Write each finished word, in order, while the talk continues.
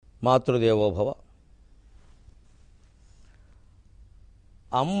మాతృదేవోభవ.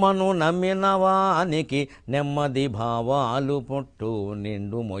 అమ్మను నమ్మిన వానికి నెమ్మది భావాలు పొట్టు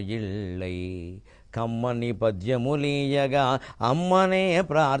నిండు మొయిళ్ళై కమ్మని పద్యములీయగా అమ్మనే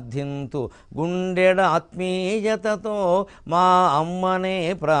ప్రార్థింతు గుండెడ ఆత్మీయతతో, మా అమ్మనే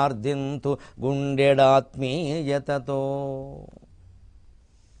ప్రార్థింతు గుండెడ ఆత్మీయతతో.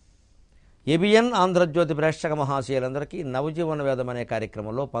 ఏబిఎన్ ఆంధ్రజ్యోతి ప్రేక్షక మహాశయులందరికీ నవజీవన వేదం అనే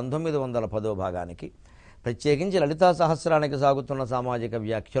కార్యక్రమంలో 1910వ భాగానికి, ప్రత్యేకించి లలితా సహస్రానికి సాగుతున్న సామాజిక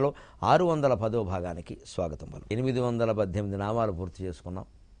వ్యాఖ్యలో 610వ భాగానికి స్వాగతం. 818 నామాలు పూర్తి చేసుకున్నాం.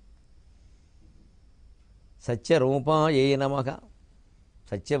 సత్యరూపాయై నమః,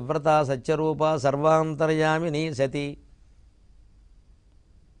 సత్యవ్రత సత్యరూప సర్వాంతర్యామిని సతి.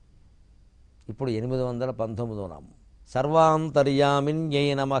 ఇప్పుడు 819వ నామం సర్వాంతర్యామిన్యై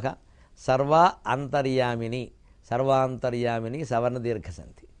నమః. సర్వ అంతర్యామిని, సర్వాంతర్యామిని సవర్ణ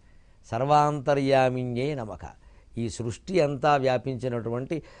దీర్ఘసంధి. సర్వాంతర్యామిన్యై నమః. ఈ సృష్టి అంతా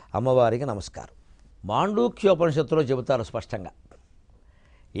వ్యాపించినటువంటి అమ్మవారికి నమస్కారం. మాండూక్యోపనిషత్తులో చెబుతారు స్పష్టంగా,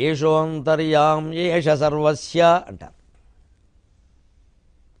 ఏషోంతర్యాం ఏష సర్వస్య అంటారు.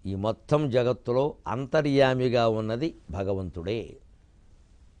 ఈ మొత్తం జగత్తులో అంతర్యామిగా ఉన్నది భగవంతుడే.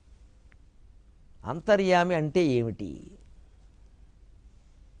 అంతర్యామి అంటే ఏమిటి?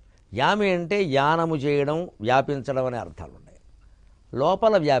 యామి అంటే యానము చేయడం, వ్యాపించడం అనే అర్థాలు ఉన్నాయి.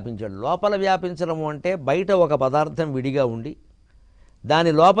 లోపల వ్యాపించడం, లోపల వ్యాపించడము అంటే బయట ఒక పదార్థం విడిగా ఉండి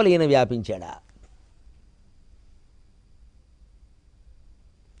దాని లోపల ఈయన వ్యాపించాడా?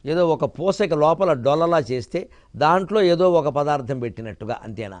 ఏదో ఒక పూసకి లోపల డొల్లలా చేస్తే దాంట్లో ఏదో ఒక పదార్థం పెట్టినట్టుగా,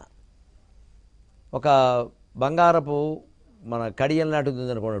 అంతేనా? ఒక బంగారపు మన కడియం లాంటిది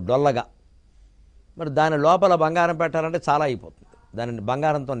ఉందనుకోండి, డొల్లగా, మరి దాని లోపల బంగారం పెట్టాలంటే చాలా అయిపోతుంది. దానిని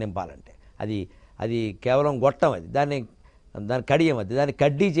బంగారంతో నింపాలంటే అది కేవలం గొట్టం, దాని కడియం, దాన్ని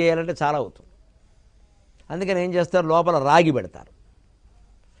కడ్డీ చేయాలంటే చాలా అవుతుంది. అందుకని ఏం చేస్తారు, లోపల రాగి పెడతారు.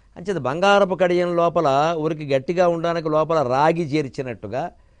 అంచేది బంగారపు కడియం లోపల ఊరికి గట్టిగా ఉండడానికి లోపల రాగి చేర్చినట్టుగా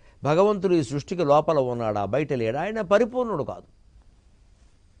భగవంతుడు ఈ సృష్టికి లోపల ఉన్నాడా, బయట లేడా? ఆయన పరిపూర్ణుడు కాదు.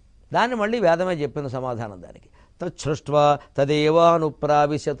 దాన్ని మళ్ళీ వేదమే చెప్పింది సమాధానం దానికి. తచ్ఛృష్ట్వా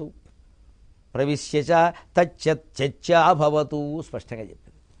తదేవానుప్రావిశతు ప్రవిశ్యచ తచ్చత్యభవతు. స్పష్టంగా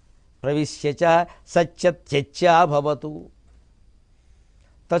చెప్పింది. ప్రవిశ్యచ సత్యత్యభవతు.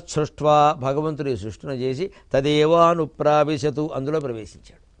 తచ్ఛృష్ట్వా భగవంతుడి సృష్టిని చేసి తదేవానుప్రావిశతు, అందులో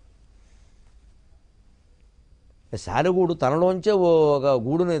ప్రవేశించాడు. శాలిగూడు తనలోంచే ఒక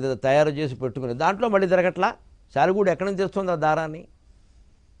గూడుని తయారు చేసి పెట్టుకుని దాంట్లో మళ్ళీ తిరగట్లా. శాలిగూడు ఎక్కడి నుంచి తెస్తుంది ఆ దారాన్ని?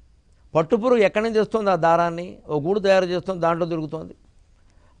 పట్టుపురుగు ఎక్కడి నుంచి తెస్తుంది ఆ దారాన్ని? ఓ గూడు తయారు చేస్తుంది, దాంట్లో దొరుకుతుంది.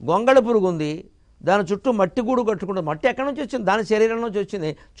 గొంగళి పురుగు ఉంది, దాని చుట్టూ మట్టి గూడు కట్టుకుంటుంది. మట్టి ఎక్కడి నుంచి వచ్చింది? దాని శరీరం నుంచి వచ్చింది.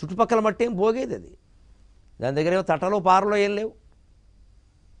 చుట్టుపక్కల మట్టి ఏం పోగేది అది. దాని దగ్గర ఏమో తటలో పారలో ఏం లేవు.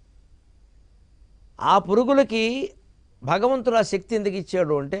 ఆ పురుగులకి భగవంతుడు ఆ శక్తి ఎందుకు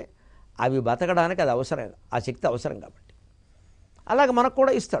ఇచ్చాడు అంటే అవి బతకడానికి అది అవసరం, ఆ శక్తి అవసరం కాబట్టి. అలాగే మనకు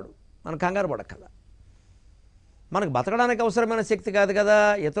కూడా ఇస్తాడు, మన కంగారు పడక్కల. మనకు బతకడానికి అవసరమైన శక్తి కాదు కదా,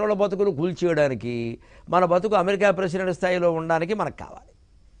 ఇతరుల బతుకులు కూల్చేయడానికి, మన బతుకు అమెరికా ప్రెసిడెంట్ స్థాయిలో ఉండడానికి మనకు కావాలి.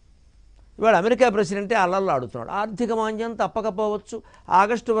 ఇవాళ అమెరికా ప్రెసిడెంటే అల్లల్లో ఆడుతున్నాడు. ఆర్థిక మాంద్యం తప్పకపోవచ్చు,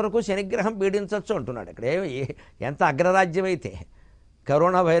 ఆగస్టు వరకు శనిగ్రహం పీడించవచ్చు అంటున్నాడు. ఇక్కడ ఎంత అగ్రరాజ్యం అయితే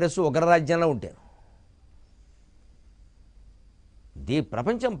కరోనా వైరస్ ఉగ్రరాజ్యంలో ఉంటాను.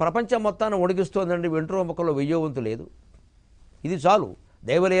 ప్రపంచం మొత్తాన్ని ఒడిగిస్తోందండి. వెంట్రుక మొక్కలో వెయ్యవంతు లేదు. ఇది చాలు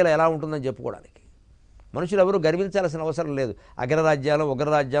దైవలీల ఎలా ఉంటుందని చెప్పుకోవడానికి. మనుషులు ఎవరు గర్వించాల్సిన అవసరం లేదు. అగ్రరాజ్యాలు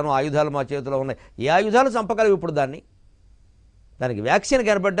ఉగ్రరాజ్యాలు ఆయుధాలు మా చేతిలో ఉన్నాయి. ఏ ఆయుధాలు చంపగలవు ఇప్పుడు? దానికి వ్యాక్సిన్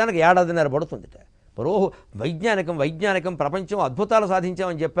కనబడడానికి ఏడాదిన్నర పడుతుందిట. రోహు వైజ్ఞానికం ప్రపంచం అద్భుతాలు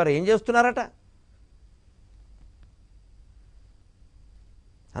సాధించామని చెప్పారు. ఏం చేస్తున్నారట?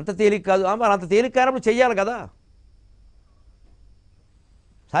 అంత తేలిక కాదు. మరి అంత తేలిక కానప్పుడు చెయ్యాలి కదా.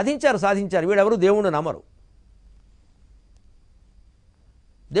 సాధించారు. వీడెవరు దేవుణ్ణి నమ్మరు.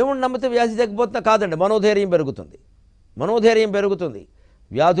 దేవుణ్ణి నమ్మితే వ్యాధి తగ్గిపోతున్నా కాదండి, మనోధైర్యం పెరుగుతుంది.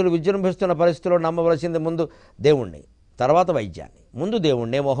 వ్యాధులు విజృంభిస్తున్న పరిస్థితుల్లో నమ్మవలసింది ముందు దేవుణ్ణి, తర్వాత వైద్యాన్ని. ముందు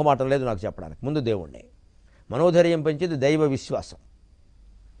దేవుణ్ణే, మొహమాటం లేదు నాకు చెప్పడానికి. ముందు దేవుణ్ణే. మనోధైర్యం పెంచేది దైవ విశ్వాసం.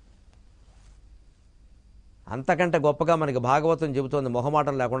 అంతకంటే గొప్పగా మనకి భాగవతం చెబుతోంది,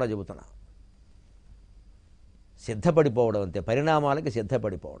 మొహమాటం లేకుండా చెబుతున్నా. సిద్ధపడిపోవడం అంతే, పరిణామాలకి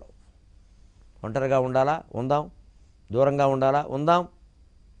సిద్ధపడిపోవడం. ఒంటరిగా ఉండాలా, ఉందాం. దూరంగా ఉండాలా, ఉందాం.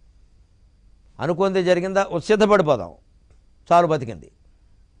 అనుకుంది జరిగిందా, సిద్ధపడిపోదాం. చాలు, బతికింది.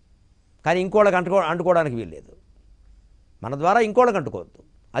 కానీ ఇంకోళ్ళకి అంటుకోవడానికి వీల్లేదు. మన ద్వారా ఇంకోళ్ళకి అంటుకోవద్దు.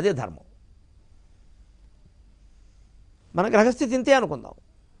 అదే ధర్మం. మన గ్రహస్థితి ఇంతే అనుకుందాం.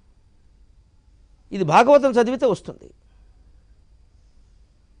 ఇది భాగవతం చదివితే వస్తుంది.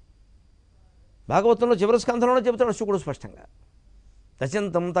 భాగవతంలో చివరి స్కంధంలో చెబుతాడు శుకుడు స్పష్టంగా.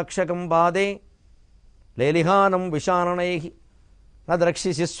 దశంతం తక్షకం పాదే లేలిహానం విషాననై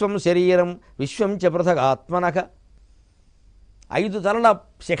నద్రక్షి శిస్వం శరీరం విశ్వం చ పృథగాత్మనక. 5 తలల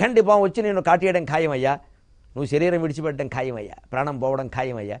శిఖండి పాము వచ్చి నేను కాటేయడం ఖాయమయ్యా, నువ్వు శరీరం విడిచిపెట్టడం ఖాయమయ్యా, ప్రాణం పోవడం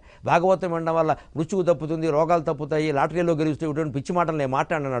ఖాయమయ్యా. భాగవతం వినడం వల్ల మృత్యువు తప్పుతుంది, రోగాలు తప్పుతాయి, లాటరీలో గెలుస్తూ ఇటువంటి పిచ్చి మాటలు నేను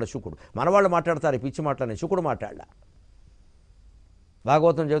మాట్లాడినాడు శుకుడు. మనవాళ్ళు మాట్లాడతారు ఈ పిచ్చి మాటలని, శుకుడు మాట్లాడలా.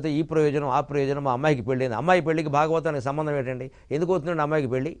 భాగవతం చెబితే ఈ ప్రయోజనం ఆ ప్రయోజనం, మా అమ్మాయికి పెళ్ళింది, అమ్మాయి పెళ్ళికి భాగవతానికి సంబంధం ఏంటండి? ఎందుకు అవుతుందండి అమ్మాయికి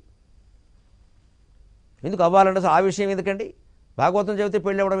పెళ్ళి? ఎందుకు అవ్వాలంటే అసలు ఆ విషయం ఎందుకండి? భాగవతం చెబితే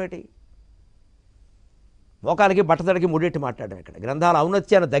పెళ్ళి అవ్వడం ఏంటి? మోకాలకి బట్టతడికి ముడెట్టి మాట్లాడడం ఇక్కడ. గ్రంథాల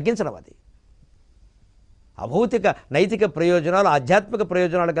ఔన్నత్యాన్ని తగ్గించడం అది. అభౌతిక నైతిక ప్రయోజనాలు, ఆధ్యాత్మిక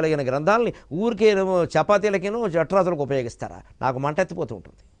ప్రయోజనాలు కలిగిన గ్రంథాలని ఊరికేనేమో చపాతీలకేనో జట్రాతులకు ఉపయోగిస్తారా? నాకు మంట ఎత్తిపోతూ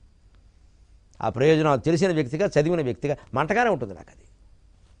ఉంటుంది. ఆ ప్రయోజనాలు తెలిసిన వ్యక్తిగా, చదివిన వ్యక్తిగా మంటగానే ఉంటుంది నాకు అది.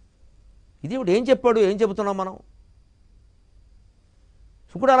 ఇదేమిటి, ఏం చెప్పాడు, ఏం చెబుతున్నాం మనం?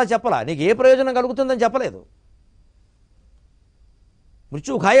 శుకుడు అలా చెప్పలా, నీకు ఏ ప్రయోజనం కలుగుతుందని చెప్పలేదు.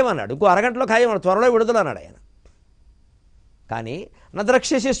 మృత్యువు ఖాయం అన్నాడు, ఇంకో అరగంటలో ఖాయం అన్నాడు, త్వరలో విడుదల అన్నాడు ఆయన. కానీ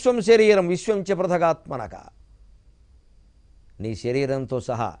నద్రక్షిశిస్వం శరీరం విశ్వం చ పృథగాత్మనక. నీ శరీరంతో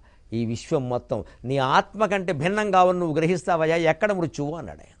సహా ఈ విశ్వం మొత్తం నీ ఆత్మ కంటే భిన్నంగా నువ్వు గ్రహిస్తావయ్యా, ఎక్కడ మృత్యువు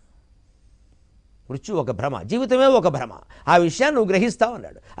అన్నాడు ఆయన. మృత్యువు ఒక భ్రమ, జీవితమే ఒక భ్రమ, ఆ విషయాన్ని నువ్వు గ్రహిస్తావు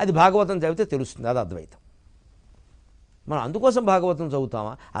అన్నాడు. అది భాగవతం చదివితే తెలుస్తుంది, అది అద్వైతం. మనం అందుకోసం భాగవతం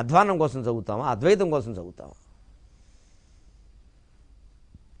చదువుతామా? అధ్వానం కోసం చదువుతామా? అద్వైతం కోసం చదువుతామా?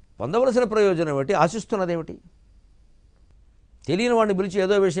 పొందవలసిన ప్రయోజనం ఏమిటి, ఆశిస్తున్నదేమిటి? తెలియని వాడిని పిలిచి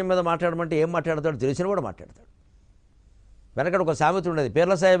ఏదో విషయం మీద మాట్లాడమంటే ఏం మాట్లాడతాడు? తెలిసిన కూడా మాట్లాడతాడు. వెనకడ ఒక సామెత ఉండేది,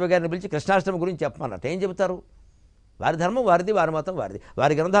 పీర్ల సాహెబ్ గారిని పిలిచి కృష్ణాష్టమి గురించి చెప్పమన్నట్టు. ఏం చెబుతారు? వారి ధర్మం వారిది, వారి మతం వారిది,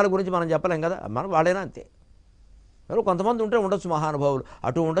 వారి గ్రంథాల గురించి మనం చెప్పలేం కదా, మనం వాడైనా అంతే. ఎవరు కొంతమంది ఉంటే ఉండొచ్చు మహానుభావులు,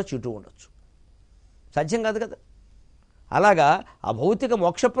 అటు ఉండొచ్చు ఇటు ఉండొచ్చు, సత్యం కాదు కదా. అలాగా ఆ భౌతిక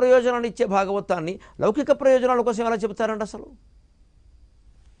మోక్ష ప్రయోజనాలు ఇచ్చే భాగవతాన్ని లౌకిక ప్రయోజనాల కోసం ఎలా చెబుతారండి అసలు?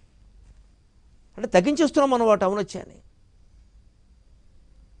 అంటే తగ్గించేస్తున్నాం మనం వాటి ఔన్నత్యాన్ని.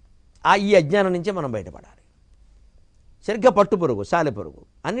 ఈ అజ్ఞానం నుంచే మనం బయటపడాలి. సరిగ్గా పట్టు పురుగు, సాలె పురుగు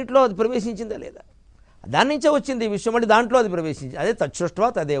అన్నింటిలో అది ప్రవేశించిందా లేదా? దాని నుంచే వచ్చింది ఈ విషయం, అంటే దాంట్లో అది ప్రవేశించింది. అదే తచ్చుష్ట్వా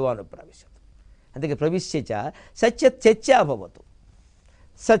తదేవాను ప్రవేశం. అందుకే ప్రవిశ్యచ సత్య త్యత్యాభవతు.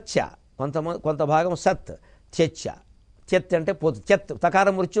 సత్య కొంత భాగం సత్, త్యచ్చ త్యత్ అంటే పోతు, త్యత్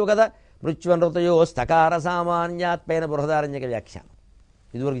తకారం మృత్యువు కదా, మృత్యువనృతయో స్తకార సామాన్యాత్పైన బృహదారణ్యక వ్యాఖ్యానం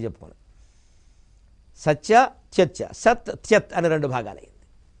ఇదివరకు చెప్పుకోండి. సత్య త్యచ్చ, సత్ త్యత్ అని 2 భాగాలైంది.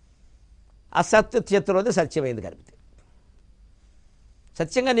 ఆ సత్ త్యత్తులోది సత్యమైంది కలిపితే.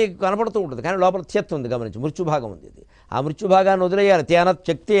 సత్యంగా నీకు కనపడుతూ ఉంటుంది, కానీ లోపల త్యత్ ఉంది, గమనించి మృత్యుభాగం ఉంది. ఇది ఆ మృత్యుభాగాన్ని వదిలేయాలి. తేనత్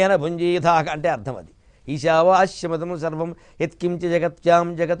శక్తేన భుంజీథాక అంటే అర్థం అది. ఈశావాస్యమతం సర్వం యత్కించ జగత్యాం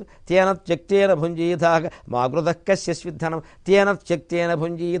జగత్ తేనత్ శక్తేన భుంజీథాక మా గృధః కస్య స్విద్ధనం తేనత్ శక్తేన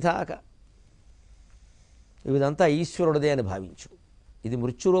భుంజీథాక. ఇదంతా ఈశ్వరుడిదే అని భావించు. ఇది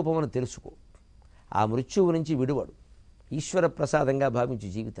మృత్యురూపమని తెలుసుకో. ఆ మృత్యువు నుంచి విడువడు. ఈశ్వర ప్రసాదంగా భావించు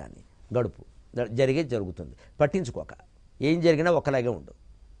జీవితాన్ని గడుపు. జరిగేది జరుగుతుంది, పట్టించుకోక. ఏం జరిగినా ఒకలాగే ఉండు,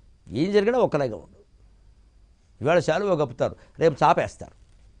 ఏం జరిగినా ఒకలాగే ఉండు. ఇవాళ శాలువా కప్పుతారు, రేపు చాపేస్తారు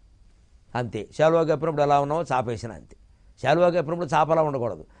అంతే. శాలువా కప్పినప్పుడు ఎలా ఉన్నావో చాపేసినా అంతే. శాలువా కప్పినప్పుడు చాపలా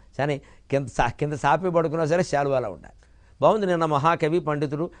ఉండకూడదు, కానీ కింద చాపి పడుకున్నా సరే శాలువాలా ఉండాలి. బాగుంది, నిన్న మహాకవి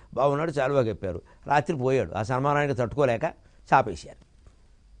పండితుడు బాగున్నాడు, శాలువా కప్పారు, రాత్రి పోయాడు. ఆ సన్మానానికి తట్టుకోలేక చాపేశారు.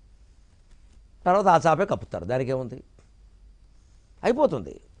 తర్వాత ఆ చాపే కప్పుతారు, దానికి ఏముంది,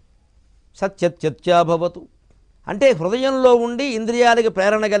 అయిపోతుంది. సత్యత్యత్యాభవతు అంటే హృదయంలో ఉండి ఇంద్రియాలకి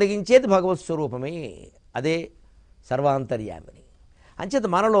ప్రేరణ కలిగించేది భగవత్ స్వరూపమే, అదే సర్వాంతర్యామిని. అంచేత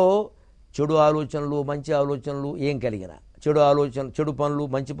మనలో చెడు ఆలోచనలు మంచి ఆలోచనలు ఏం కలిగినా, చెడు ఆలోచన చెడు పనులు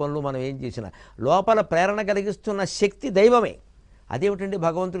మంచి పనులు మనం ఏం చేసినా లోపల ప్రేరణ కలిగిస్తున్న శక్తి దైవమే. అదేమిటండి,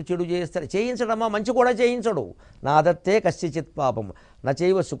 భగవంతుడు చెడు చేయించడమా, మంచి కూడా చేయించడు. నాదత్తే కశ్చిత్ పాపం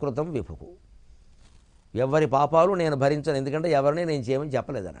నచైవ సుకృతం విభుకు. ఎవరి పాపాలు నేను భరించను, ఎందుకంటే ఎవరిని నేను చేయమని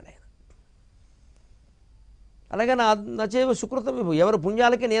చెప్పలేదన్నాడు ఆయన. అలాగే నచైవ సుకృతం విభు, ఎవరి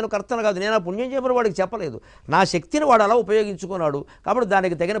పుణ్యాలకి నేను కర్తను కాదు, నేను ఆ పుణ్యం చేయమని వాడికి చెప్పలేదు. నా శక్తిని వాడు అలా ఉపయోగించుకున్నాడు, కాబట్టి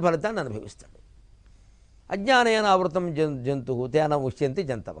దానికి తగిన ఫలితాన్ని అనుభవిస్తాడు. అజ్ఞానైన ఆవృతం జంతువు తేన ముష్యంతి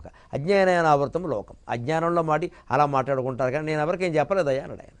జంతవక. అజ్ఞానైన ఆవృతం లోకం. అజ్ఞానంలో మాటి అలా మాట్లాడుకుంటారు, కానీ నేను ఎవరికేం చెప్పలేదయ్యా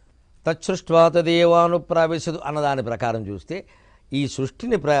అన్నాడు ఆయన. తచ్సృష్ట్వా తదేవానుప్రావిశదు అన్నదాని ప్రకారం చూస్తే ఈ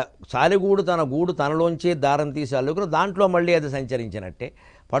సృష్టిని సాలిగూడు తన గూడు తనలోంచే దారం తీసి అల్లుకుని దాంట్లో మళ్ళీ అది సంచరించినట్టే,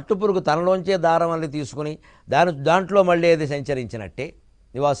 పట్టుపురుగు తనలోంచే దారం అల్లి తీసుకుని దాంట్లో మళ్ళీ అది సంచరించినట్టే,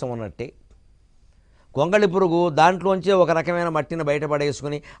 నివాసం ఉన్నట్టే, కొంగళి పురుగు దాంట్లోంచే ఒక రకమైన మట్టిని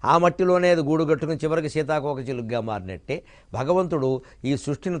బయటపడేసుకుని ఆ మట్టిలోనే అది గూడు కట్టుకుని చివరికి సీతాకోక చిలుగ్గా మారినట్టే భగవంతుడు ఈ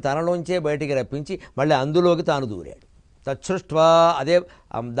సృష్టిని తనలోంచే బయటికి రప్పించి మళ్ళీ అందులోకి తాను దూరాడు. తచ్సృష్ట్వా అదే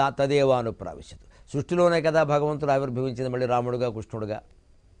తదేవానుప్రావిశతు. సృష్టిలోనే కదా భగవంతుడు ఆవిర్భవించింది, మళ్ళీ రాముడుగా కృష్ణుడుగా.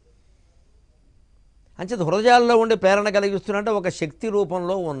 అంచేత హృదయాల్లో ఉండి ప్రేరణ కలిగిస్తున్నట్టే ఒక శక్తి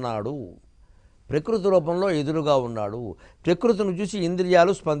రూపంలో ఉన్నాడు, ప్రకృతి రూపంలో ఎదురుగా ఉన్నాడు. ప్రకృతిని చూసి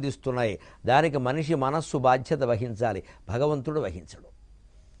ఇంద్రియాలు స్పందిస్తున్నాయి. దానికి మనిషి మనస్సు బాధ్యత వహించాలి, భగవంతుడు వహించడు.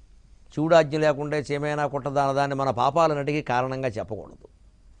 చూడాజ్ఞ లేకుండా చేమైనా కుట్టదాన దాన్ని మన పాపాలన్నిటికీ కారణంగా చెప్పకూడదు.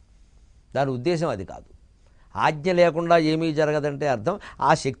 దాని ఉద్దేశం అది కాదు. ఆజ్ఞ లేకుండా ఏమీ జరగదంటే అర్థం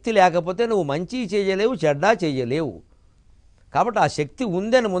ఆ శక్తి లేకపోతే నువ్వు మంచి చేయలేవు, చెడ్డా చేయలేవు. కాబట్టి ఆ శక్తి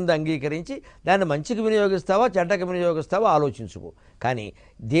ఉందని ముందు అంగీకరించి దాన్ని మంచికి వినియోగిస్తావా చెడ్డకి వినియోగిస్తావా ఆలోచించుకో. కానీ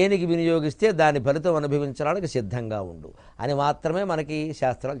దేనికి వినియోగిస్తే దాని ఫలితం అనుభవించడానికి సిద్ధంగా ఉండు అని మాత్రమే మనకి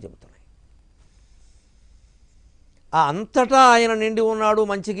శాస్త్రాలు చెబుతున్నాయి. ఆ అంతటా ఆయన నిండి ఉన్నాడు,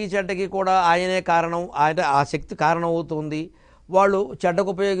 మంచికి చెడ్డకి కూడా ఆయనే కారణం, ఆయన ఆ శక్తి కారణం అవుతుంది. వాళ్ళు చెడ్డకు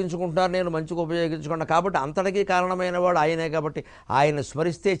ఉపయోగించుకుంటున్నారు, నేను మంచికి ఉపయోగించుకున్నా. కాబట్టి అంతటికీ కారణమైన వాడు ఆయనే. కాబట్టి ఆయన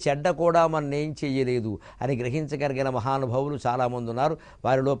స్మరిస్తే చెడ్డ కూడా మన ఏం చెయ్యలేదు అని గ్రహించగలిగిన మహానుభావులు చాలామంది ఉన్నారు.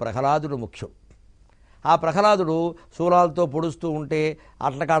 వారిలో ప్రహ్లాదుడు ముఖ్యం. ఆ ప్రహ్లాదుడు శూలాలతో పొడుస్తూ ఉంటే,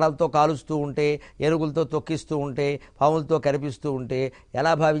 అట్లకాడలతో కాలుస్తూ ఉంటే, ఏనుగులతో తొక్కిస్తూ ఉంటే, పాములతో కరిపిస్తూ ఉంటే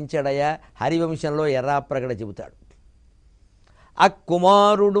ఎలా భావించాడయ్యా? హరివంశంలో ఎర్రాప్రగడ చెబుతాడు.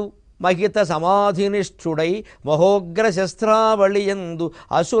 అక్కుమారుడు మహిత సమాధినిష్ఠుడై మహోగ్ర శస్త్రావళియందు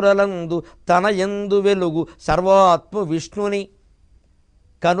అసురలందు తనయందు వెలుగు సర్వాత్మ విష్ణుని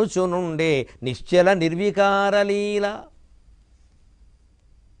కనుచునుండే నిశ్చల నిర్వికారలీల.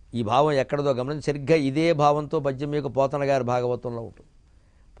 ఈ భావం ఎక్కడదో గమనించి సరిగ్గా ఇదే భావంతో పద్యం మీకు పోతన గారి భాగవతంలో ఉంటుంది.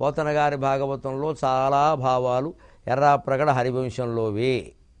 పోతన గారి భాగవతంలో చాలా భావాలు ఎర్రాప్రగడ హరివంశంలోవే.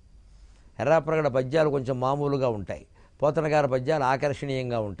 ఎర్రాప్రగడ పద్యాలు కొంచెం మామూలుగా ఉంటాయి, పోతన గారి పద్యాలు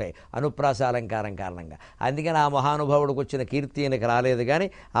ఆకర్షణీయంగా ఉంటాయి అనుప్రాసాలంకారం కారణంగా. అందుకని ఆ మహానుభావుడికి వచ్చిన కీర్తి ఈయనకి రాలేదు, కానీ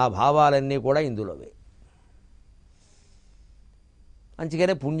ఆ భావాలన్నీ కూడా ఇందులోవే.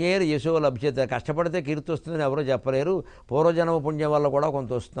 అందుకనే పుణ్యేరు యశో లభ్యత. కష్టపడితే కీర్తి వస్తుందని ఎవరో చెప్పలేరు. పూర్వజన్మ పుణ్యం వల్ల కూడా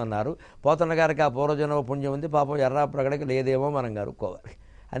కొంత వస్తుందన్నారు. పోతన గారికి ఆ పూర్వజన్మ పుణ్యం ఉంది, పాపం ఎర్రాప్రగడకి లేదేమో మనం కనుక్కోవాలి.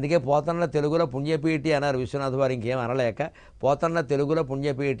 అందుకే పోతన్న తెలుగులో పుణ్యపీఠి అన్నారు విశ్వనాథ్ వారు, ఇంకేం అనలేక పోతన్న తెలుగులో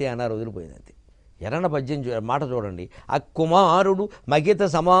పుణ్యపీఠి అన్నారు, వదిలిపోయింది. ఎర్రన పద్యం మాట చూడండి. అక్కుమారుడు మగిత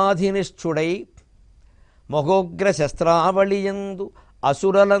సమాధినిష్ఠుడై మహోగ్ర శస్త్రావళియందు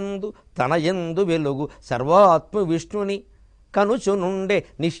అసురలందు తనయందు వెలుగు సర్వాత్మ విష్ణుని కనుచునుండే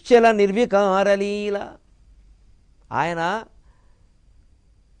నిశ్చల నిర్వికారలీల. ఆయన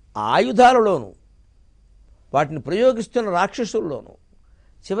ఆయుధాలలోనూ వాటిని ప్రయోగిస్తున్న రాక్షసుల్లోనూ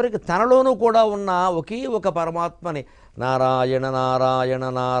చివరికి తనలోనూ కూడా ఉన్న ఒకే ఒక పరమాత్మని నారాయణ నారాయణ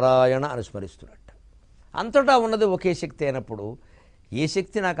నారాయణ అని స్మరిస్తున్నట్టు. అంతటా ఉన్నది ఒకే శక్తి అయినప్పుడు ఏ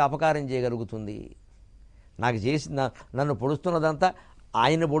శక్తి నాకు అపకారం చేయగలుగుతుంది? నాకు చేసి నన్ను పొడుస్తున్నదంతా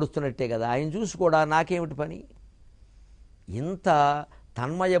ఆయన పొడుస్తున్నట్టే కదా, ఆయన చూసి కూడా నాకేమిటి పని? ఇంత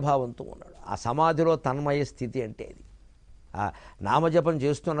తన్మయ భావంతో ఉన్నాడు. ఆ సమాధిలో తన్మయ స్థితి అంటే అది. నామజపం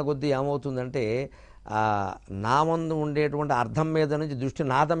చేస్తున్న కొద్దీ ఏమవుతుందంటే నామందు ఉండేటువంటి అర్థం మీద నుంచి దృష్టి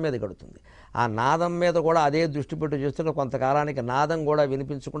నాదం మీద కడుతుంది. ఆ నాదం మీద కూడా అదే దృష్టి పెట్టి చేస్తుంటే కొంతకాలానికి నాదం కూడా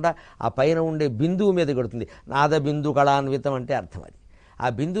వినిపించకుండా ఆ పైన ఉండే బిందువు మీద కడుతుంది. నాద బిందు కళాన్వితం అంటే అర్థం అది. ఆ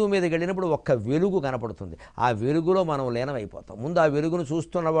బిందువు మీదకి వెళ్ళినప్పుడు ఒక్క వెలుగు కనపడుతుంది. ఆ వెలుగులో మనం లీనమైపోతాం. ముందు ఆ వెలుగును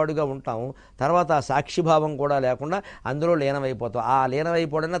చూస్తున్నవాడుగా ఉంటాం, తర్వాత ఆ సాక్షిభావం కూడా లేకుండా అందులో లీనమైపోతాం. ఆ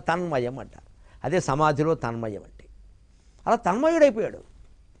లీనమైపోవడం తన్మయం అంటారు. అదే సమాధిలో తన్మయం అంటే. అలా తన్మయుడైపోయాడు,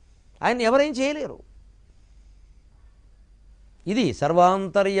 ఆయన ఎవరేం చేయలేరు. ఇది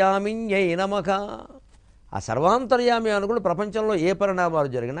సర్వాంతర్యామిన్యై నమః. ఆ సర్వాంతర్యామి అనుకుని ప్రపంచంలో ఏ పరిణామాలు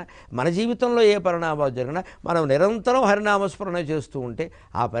జరిగినా, మన జీవితంలో ఏ పరిణామాలు జరిగినా మనం నిరంతరం హరినామస్మరణ చేస్తూ ఉంటే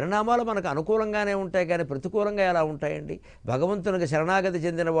ఆ పరిణామాలు మనకు అనుకూలంగానే ఉంటాయి, కానీ ప్రతికూలంగా ఎలా ఉంటాయండి? భగవంతునికి శరణాగతి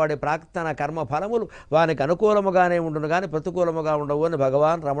చెందిన వాడి ప్రాక్తన కర్మ ఫలములు వానికి అనుకూలముగానే ఉండును కానీ ప్రతికూలముగా ఉండవు అని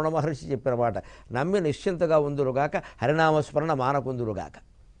భగవాన్ రమణ మహర్షి చెప్పిన మాట నమ్మి నిశ్చింతగా ఉందురుగాక, హరినామస్మరణ మానకుందురుగాక.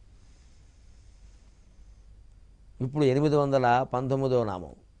 ఇప్పుడు 819వ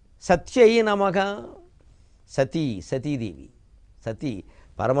నామం సత్యై నమః. సతీ, సతీదేవి. సతీ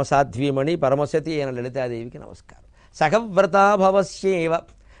పరమసాధ్వీమణి పరమసతి అయిన లలితాదేవికి నమస్కారం. సహవ్రతా భవస్యేవ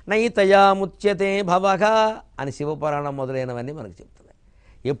నైతయా ముచ్యతే భవః అని శివపురాణం మొదలైనవన్నీ మనకు చెప్తున్నాయి.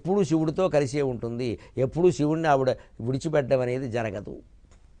 ఎప్పుడూ శివుడితో కలిసే ఉంటుంది, ఎప్పుడూ శివుడిని ఆవిడ విడిచిపెట్టడం అనేది జరగదు.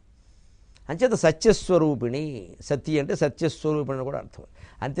 అంచేత సత్యస్వరూపిణి. సతీ అంటే సత్యస్వరూపిణి కూడా అర్థం.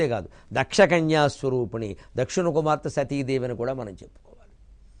 అంతేకాదు దక్షకన్యాస్వరూపిణి, దక్షుని కుమార్తె సతీదేవి అని కూడా మనం చెప్పుకోవాలి.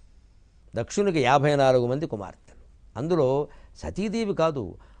 దక్షునికి 54 మంది కుమార్తెలు, అందులో సతీదేవి కాదు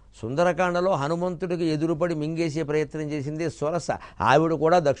సుందరకాండలో హనుమంతుడికి ఎదురుపడి మింగేసే ప్రయత్నం చేసింది సురస. ఆవిడ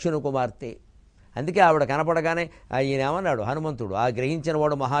కూడా దక్షిణ కుమార్తె. అందుకే ఆవిడ కనపడగానే ఈయన ఏమన్నాడు హనుమంతుడు, ఆ గ్రహించిన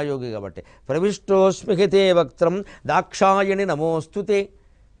వాడు మహాయోగి కాబట్టి, ప్రవిష్టోస్మిహితే వక్త్రం దాక్షాయణి నమోస్తుతే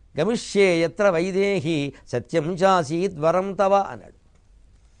గమిష్యే యత్ర వైదేహి సత్యం చాసీద్వరం తవ అన్నాడు.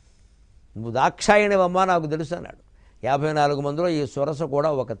 నువ్వు దాక్షాయణివమ్మ నాకు తెలుసు అన్నాడు. 54 మందిలో ఈ సురస కూడా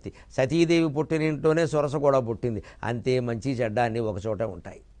ఒకటి. సతీదేవి పుట్టిన ఇంట్లోనే సురస కూడా పుట్టింది. అంతే మంచి చెడ్డ అన్నీ ఒకచోట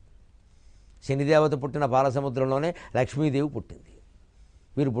ఉంటాయి. శనిదేవత పుట్టిన పాలసముద్రంలోనే లక్ష్మీదేవి పుట్టింది.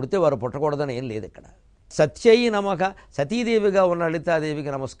 వీరు పుడితే వారు పుట్టకూడదని ఏం లేదు ఇక్కడ. సత్యయి నమక, సతీదేవిగా ఉన్న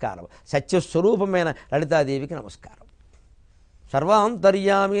లలితాదేవికి నమస్కారం. సత్యస్వరూపమైన లలితాదేవికి నమస్కారం.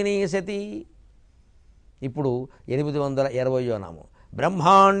 సర్వాంతర్యామిని సతీ. ఇప్పుడు 820వ నామం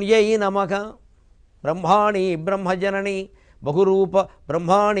బ్రహ్మాణ్యై నమక. బ్రహ్మాణి బ్రహ్మజనని, బహురూప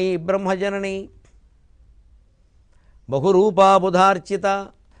బ్రహ్మాణి బ్రహ్మజనని, బహురూపాబుధార్చిత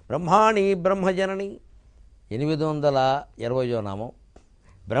బ్రహ్మాణి బ్రహ్మజనని. 820వ నామం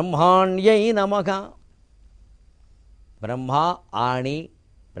బ్రహ్మాణ్యై నమక. బ్రహ్మ ఆణి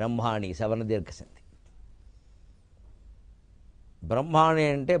బ్రహ్మాణి సవర్ణ దీర్ఘసంధి. బ్రహ్మాణి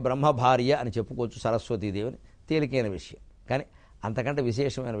అంటే బ్రహ్మ భార్య అని చెప్పుకోవచ్చు సరస్వతీదేవిని. తేలికైన విషయం, కానీ అంతకంటే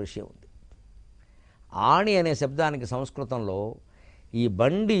విశేషమైన విషయం ఉంది. ఆణి అనే శబ్దానికి సంస్కృతంలో ఈ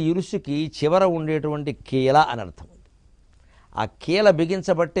బండి ఇరుసుకి చివర ఉండేటువంటి కీల అని అర్థం ఉంది. ఆ కీల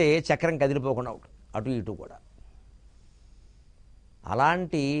బిగించబట్టే చక్రం కదిలిపోకుండా ఉంటుంది అటు ఇటు కూడా.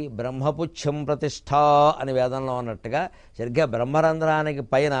 అలాంటి బ్రహ్మపుచ్చం ప్రతిష్ఠ అని వేదంలో అన్నట్టుగా సరిగ్గా బ్రహ్మరంధ్రానికి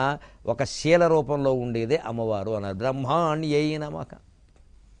పైన ఒక శీల రూపంలో ఉండేదే అమ్మవారు అన్నారు. బ్రహ్మాణ్యై నమక.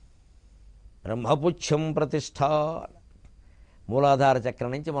 బ్రహ్మపుచ్చం ప్రతిష్ఠ. మూలాధార చక్రం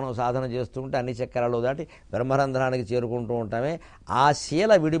నుంచి మనం సాధన చేస్తూ ఉంటే అన్ని చక్రాలు దాటి బ్రహ్మరంధ్రానికి చేరుకుంటూ ఉంటామే. ఆ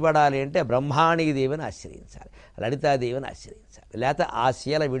శీల విడిపడాలి అంటే బ్రహ్మాణి దేవిని ఆశ్రయించాలి, లలితాదేవిని ఆశ్రయించాలి. లేకపోతే ఆ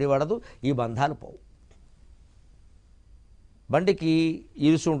శీల విడిపడదు, ఈ బంధాలు పోవు. బండికి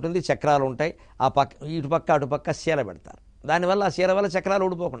ఇరుసు ఉంటుంది, చక్రాలు ఉంటాయి. ఆ పక్క ఇటుపక్క అటుపక్క శీల పెడతారు. దానివల్ల ఆ శీల వల్ల చక్రాలు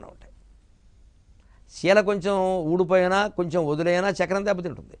ఊడిపోకుండా ఉంటాయి. శీల కొంచెం ఊడిపోయినా కొంచెం వదిలేనా చక్రం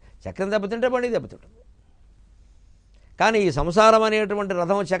దెబ్బతింటుంది. చక్రం దెబ్బతింటే బండి దెబ్బతింటుంది. కానీ ఈ సంసారం అనేటువంటి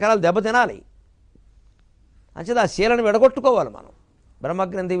రథం చక్రాలు దెబ్బతినాలి. అంచేది ఆ శీలను విడగొట్టుకోవాలి మనం.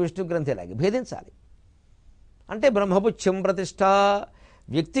 బ్రహ్మగ్రంథి విష్ణుగ్రంథిలాగే భేదించాలి. అంటే బ్రహ్మపుచ్చం ప్రతిష్ఠ.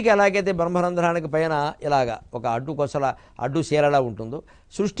 వ్యక్తికి ఎలాగైతే బ్రహ్మరంధ్రానికి పైన ఇలాగా ఒక అడ్డు శీలలా ఉంటుందో,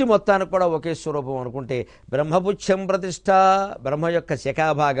 సృష్టి మొత్తానికి కూడా ఒకే స్వరూపం అనుకుంటే బ్రహ్మపుచ్చం ప్రతిష్ఠ. బ్రహ్మ యొక్క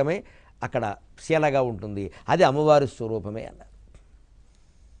శిఖాభాగమే అక్కడ శీలగా ఉంటుంది. అది అమ్మవారి స్వరూపమే అన్నారు.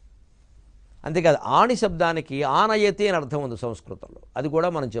 అంతేకాదు ఆణి శబ్దానికి ఆనయతి అని అర్థం ఉంది సంస్కృతంలో. అది కూడా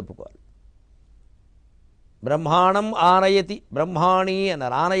మనం చెప్పుకోవాలి. బ్రహ్మాణం ఆనయతి, బ్రహ్మాణి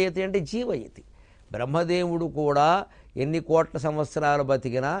అన్నారు. ఆనయతి అంటే జీవయతి. బ్రహ్మదేవుడు కూడా ఎన్ని కోట్ల సంవత్సరాలు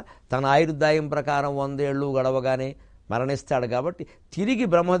బతికినా తన ఆయుర్దాయం ప్రకారం 100 ఏళ్ళు గడవగానే మరణిస్తాడు. కాబట్టి తిరిగి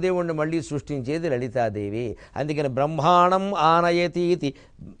బ్రహ్మదేవుడిని మళ్ళీ సృష్టించేది లలితాదేవి. అందుకని బ్రహ్మాణం ఆనయతి ఇది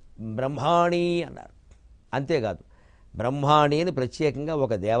బ్రహ్మాణి అన్నారు. అంతేకాదు బ్రహ్మాణి అని ప్రత్యేకంగా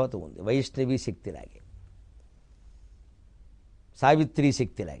ఒక దేవత ఉంది, వైష్ణవీ శక్తిలాగే, సావిత్రీ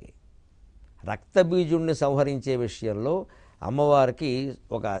శక్తిలాగే. రక్తబీజుణ్ణి సంహరించే విషయంలో అమ్మవారికి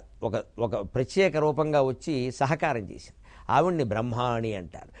ఒక ఒక ఒక ప్రత్యేక రూపంగా వచ్చి సహకారం చేసింది. ఆవిడ్ని బ్రహ్మాణి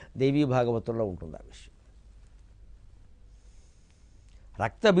అంటారు. దేవీ భాగవతంలో ఉంటుంది ఆ విషయం.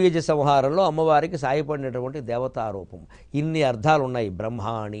 రక్తబీజ సంహారంలో అమ్మవారికి సాయపడినటువంటి దేవతారూపం. ఇన్ని అర్థాలు ఉన్నాయి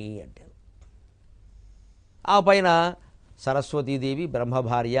బ్రహ్మాణి అంటే. ఆ పైన సరస్వతీదేవి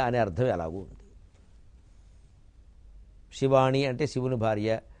బ్రహ్మభార్య అనే అర్థం ఎలాగూ ఉంది. శివాణి అంటే శివుని భార్య,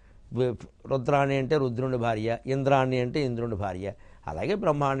 రుద్రాణి అంటే రుద్రుని భార్య, ఇంద్రాణి అంటే ఇంద్రుని భార్య, అలాగే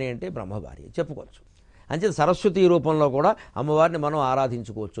బ్రహ్మాణి అంటే బ్రహ్మ భార్య చెప్పుకోవచ్చు. అంచేత సరస్వతీ రూపంలో కూడా అమ్మవారిని మనం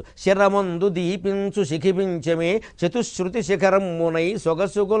ఆరాధించుకోవచ్చు. శిరమందు దీపించు శిఖిపించమే చతుశ్రుతి శిఖరమ్మునై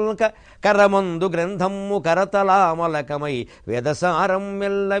సొగసుగుల్క కరమందు గ్రంథమ్ము కరతలామలకమై వేదసారం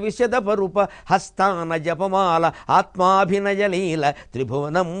మెల్ల విశద పరుప హస్తాన జపమాల ఆత్మాభినయలీల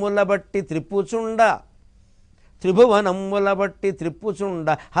త్రిభువనమ్ముల బట్టి త్రిప్పుచుండ, త్రిభువనమ్ముల బట్టి త్రిప్పుచుండ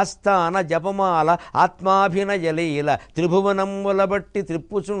హస్తాన జపమాల ఆత్మాభినయలీల త్రిభువనమ్ముల బట్టి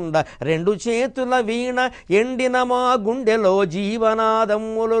త్రిప్పుచుండ 2 చేతుల వీణ ఎండిన మా గుండెలో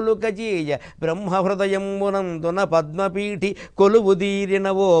జీవనాదమ్ములొలుకజేయ బ్రహ్మహృదయమ్మునందున పద్మపీఠి కొలువుదీరిన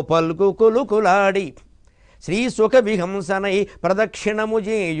ఓ పల్కు కొలుకులాడి శ్రీ సుఖ విహంసనై ప్రదక్షిణము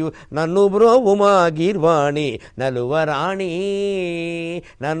చేయు నన్ను బ్రోవుమా గీర్వాణి నలువరాణి,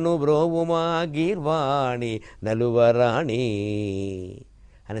 నన్ను బ్రోవుమా గీర్వాణి నలువరాణి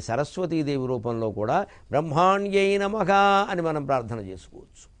అని సరస్వతీదేవి రూపంలో కూడా బ్రహ్మాణ్యై నమః అని మనం ప్రార్థన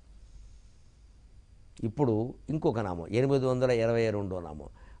చేసుకోవచ్చు. ఇప్పుడు ఇంకొక నామం 822వ నామం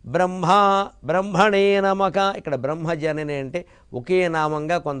బ్రహ్మణే నమః. ఇక్కడ బ్రహ్మజనని అంటే ఒకే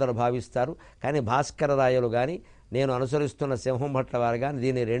నామంగా కొందరు భావిస్తారు. కానీ భాస్కర రాయలు కానీ నేను అనుసరిస్తున్న సింహం భట్ల వారు కానీ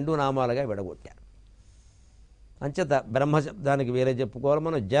దీన్ని 2 నామాలుగా విడగొట్టారు. అంచేత బ్రహ్మ శబ్దానికి వేరే చెప్పుకోవాలి,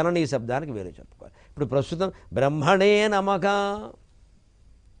 మనం జననీ శబ్దానికి వేరే చెప్పుకోవాలి. ఇప్పుడు ప్రస్తుతం బ్రహ్మణే నమః.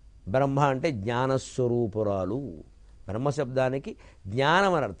 బ్రహ్మ అంటే జ్ఞానస్వరూపురాలు. బ్రహ్మశబ్దానికి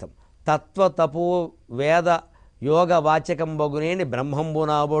జ్ఞానం అని అర్థం. తత్వ తపో వేద యోగ వాచకం బగునేని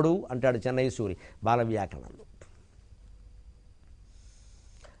బ్రహ్మంబునాబడు అంటాడు చెన్నై సూరి బాల వ్యాకరణంలో.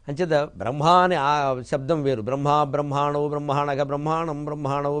 అంచేత బ్రహ్మ అని ఆ శబ్దం వేరు. బ్రహ్మాణవు బ్రహ్మాణక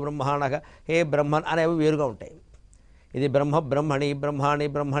బ్రహ్మాణవు బ్రహ్మాణక హే బ్రహ్మన్ అనేవి వేరుగా ఉంటాయి. ఇది బ్రహ్మణి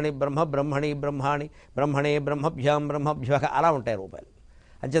బ్రహ్మణే బ్రహ్మభ్య అలా ఉంటాయి రూపాయలు.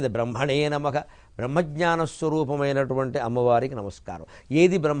 అంచేత బ్రహ్మణే నమః. బ్రహ్మజ్ఞానస్వరూపమైనటువంటి అమ్మవారికి నమస్కారం.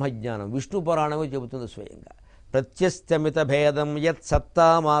 ఏది బ్రహ్మజ్ఞానం? విష్ణు పురాణమే చెబుతుంది స్వయంగా. ప్రత్యస్తమిత భేదం యత్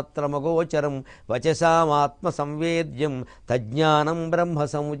సత్తామాత్రమగోచరం వచసామాత్మ సంవేద్యం తజ్ఞానం బ్రహ్మ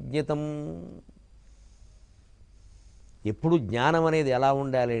సముజ్ఞితం. ఎప్పుడు జ్ఞానం అనేది ఎలా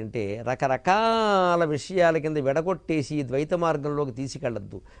ఉండాలి అంటే రకరకాల విషయాల కింద విడగొట్టేసి ద్వైత మార్గంలోకి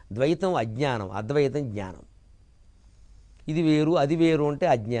తీసుకెళ్ళద్దు. ద్వైతం అజ్ఞానం, అద్వైతం జ్ఞానం. ఇది వేరు అది వేరు అంటే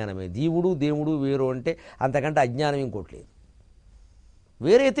అజ్ఞానమే. దేవుడు వేరు అంటే అంతకంటే అజ్ఞానం ఇంకోటి లేదు.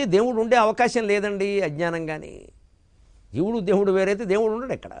 వేరైతే దేవుడు ఉండే అవకాశం లేదండి అజ్ఞానం. కానీ దేవుడు వేరైతే దేవుడు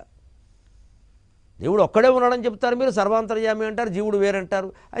ఉండడు. ఎక్కడ దేవుడు ఒక్కడే ఉన్నాడని చెప్తారు మీరు, సర్వాంతర్యామి అంటారు, జీవుడు వేరంటారు.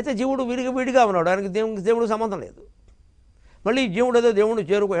 అయితే జీవుడు విడిగా ఉన్నాడు, ఆయనకి దేవుడు సంబంధం లేదు. మళ్ళీ జీవుడు ఏదో దేవుడు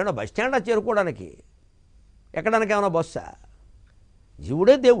ఏమన్నా బస్ స్టాండా చేరుకోవడానికి, ఎక్కడానికి ఏమైనా బస్సా?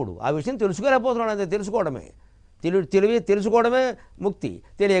 జీవుడే దేవుడు. ఆ విషయం తెలుసుకోలేకపోతున్నాడు. అంతే, తెలుసుకోవడమే తెలుసుకోవడమే ముక్తి,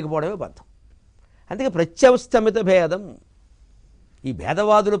 తెలియకపోవడమే బంధం. అందుకే ప్రత్యవస్థమిత భేదం ఈ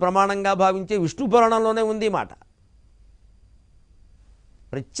భేదవాదులు ప్రమాణంగా భావించే విష్ణు పురాణంలోనే ఉంది ఈ మాట.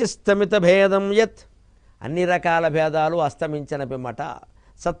 ప్రత్యస్తమిత భేదం యత్, అన్ని రకాల భేదాలు అస్తమించిన పిమ్మట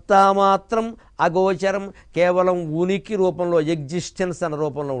సత్తామాత్రం అగోచరం, కేవలం ఉనికి రూపంలో ఎగ్జిస్టెన్స్ అన్న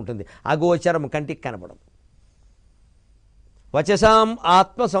రూపంలో ఉంటుంది. అగోచరం కంటికి కనపడం. వచసాం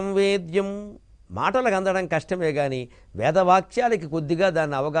ఆత్మ సంవేద్యం, మాటలకు అందడం కష్టమే కానీ వేదవాక్యాలకి కొద్దిగా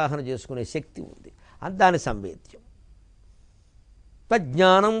దాన్ని అవగాహన చేసుకునే శక్తి ఉంది. దాని సంవేద్యం.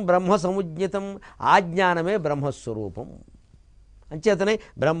 తజ్ఞానం బ్రహ్మ సముజ్ఞితం, ఆ జ్ఞానమే బ్రహ్మస్వరూపం. అంచేతనే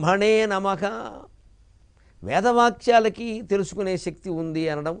బ్రహ్మణే నమః. వేదవాక్యాలకి తెలుసుకునే శక్తి ఉంది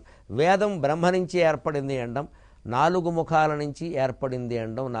అనడం, వేదం బ్రహ్మ నుంచి ఏర్పడింది అనడం, 4 ముఖాల నుంచి ఏర్పడింది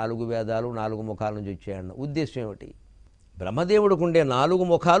అనడం, 4 వేదాలు 4 ముఖాల నుంచి వచ్చాయడం. ఉద్దేశం ఏమిటి? బ్రహ్మదేవుడికి ఉండే 4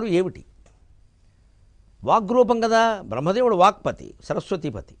 ముఖాలు ఏమిటి? వాగ్రూపం కదా. బ్రహ్మదేవుడు వాక్పతి,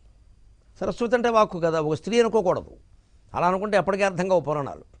 సరస్వతీపతి. సరస్వతి అంటే వాక్కు కదా, ఒక స్త్రీ అనుకోకూడదు. అలా అనుకుంటే ఎప్పటికీ అర్థం కావు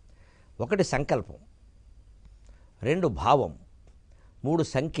పురాణాలు. 1 సంకల్పం, 2 భావం, 3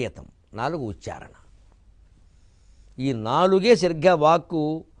 సంకేతం, 4 ఉచ్చారణ. ఈ 4గే సరిగ్గా వాక్కు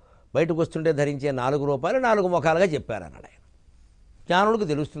బయటకు వస్తుంటే ధరించే 4 రూపాయలు 4 ముఖాలుగా చెప్పారన్నాడు ఆయన. జ్ఞానులకు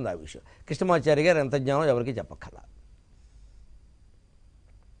తెలుస్తుంది ఆ విషయం. కృష్ణమాచార్య గారు ఎంత జ్ఞానం ఎవరికి చెప్పక్కల.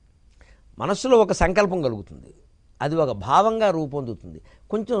 మనస్సులో ఒక సంకల్పం కలుగుతుంది, అది ఒక భావంగా రూపొందుతుంది.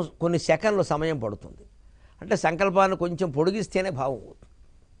 కొన్ని సెకండ్ల సమయం పడుతుంది. అంటే సంకల్పాన్ని కొంచెం పొడిగిస్తేనే భావం అవుతుంది.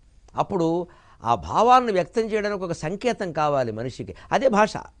 అప్పుడు ఆ భావాన్ని వ్యక్తం చేయడానికి ఒక సంకేతం కావాలి మనిషికి. అదే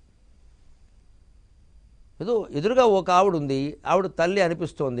భాష. ఏదో ఎదురుగా ఒక ఆవిడ ఉంది, ఆవిడ తల్లి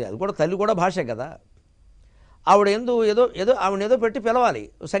అనిపిస్తోంది, అది కూడా తల్లి కూడా భాషే కదా. ఆవిడ ఏదో ఆవిడ ఏదో పెట్టి పిలవాలి,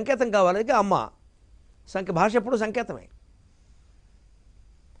 సంకేతం కావాలి. అది అమ్మ. భాష ఎప్పుడు సంకేతమే.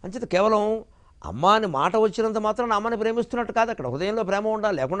 అంచేత కేవలం అమ్మ అని మాట వచ్చినంత మాత్రం అమ్మని ప్రేమిస్తున్నట్టు కాదు. అక్కడ హృదయంలో ప్రేమ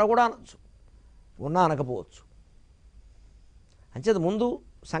ఉండాలి, లేకుండా కూడా అనొచ్చు, ఉన్నా అనకపోవచ్చు. అంచేత ముందు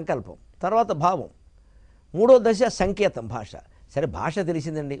సంకల్పం, తర్వాత భావం, 3వ దశ సంకేతం భాష. సరే భాష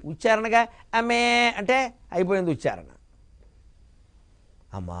తెలిసిందండి, ఉచ్చారణగా అమ్మే అంటే అయిపోయింది ఉచ్చారణ.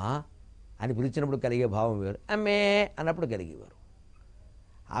 అమ్మా అని పిలిచినప్పుడు కలిగే భావం వేరు, అమ్మే అన్నప్పుడు కలిగేవారు.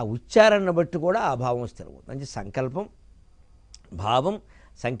 ఆ ఉచ్చారణను బట్టి కూడా ఆ భావం స్థిరవుతుంది. అంటే సంకల్పం, భావం,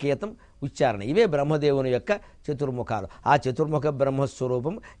 సంకేతం, ఉచ్చారణ, ఇవే బ్రహ్మదేవుని యొక్క చతుర్ముఖాలు. ఆ చతుర్ముఖ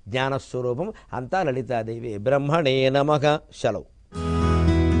బ్రహ్మస్వరూపం, జ్ఞానస్వరూపం అంతా లలితాదేవి. బ్రహ్మణే నమః. సెలవు.